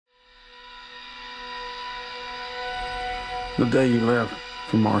The day you left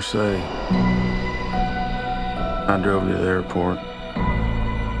for Marseille, I drove to the airport.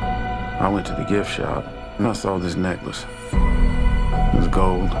 I went to the gift shop, and I saw this necklace. It was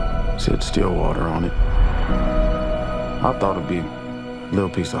gold, said Stillwater on it. I thought it'd be a little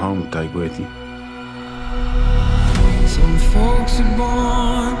piece of home to take with you. Some folks are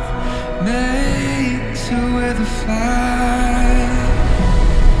born made to wear the flag.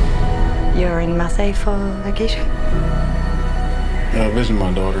 You're in Marseille for vacation? Yeah, I visited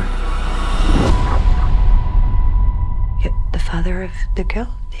my daughter. You're the father of the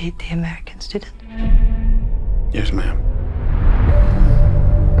girl, the American student? Yes, ma'am.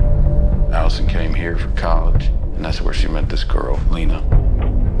 Allison came here for college, and that's where she met this girl, Lena.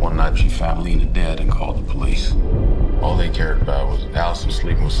 One night she found Lena dead and called the police. All they cared about was Allison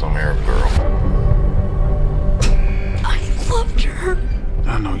sleeping with some Arab girl. I loved her.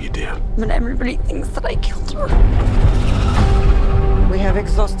 I know you did. But everybody thinks that I killed her. We have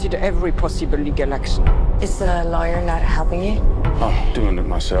exhausted every possible legal action. Is the lawyer not helping you? I'm doing it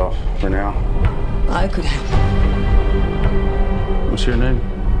myself for now. I could help. What's your name?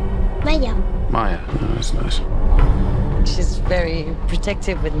 Maya. Maya. Oh, that's nice. She's very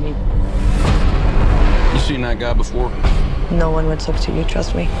protective with me. You seen that guy before? No one would talk to you,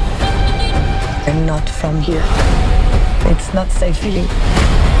 trust me. I'm not from here. It's not safe for you.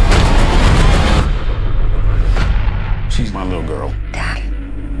 She's my little girl. Dad,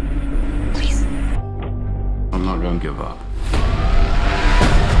 please. I'm not gonna give up.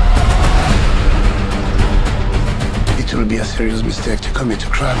 It will be a serious mistake to commit a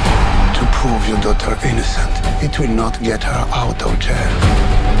crime to prove your daughter innocent. It will not get her out of jail,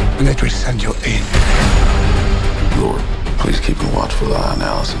 and it will send you in. Lord, please keep a watchful eye on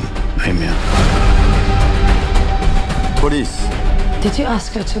Allison. Amen. Police. Did you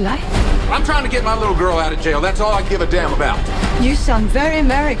ask her to lie? I'm trying to get my little girl out of jail. That's all I give a damn about. You sound very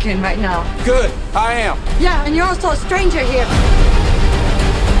American right now. Good, I am. Yeah, and you're also a stranger here.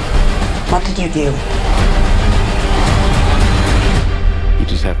 What did you do? You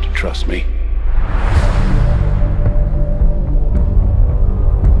just have to trust me.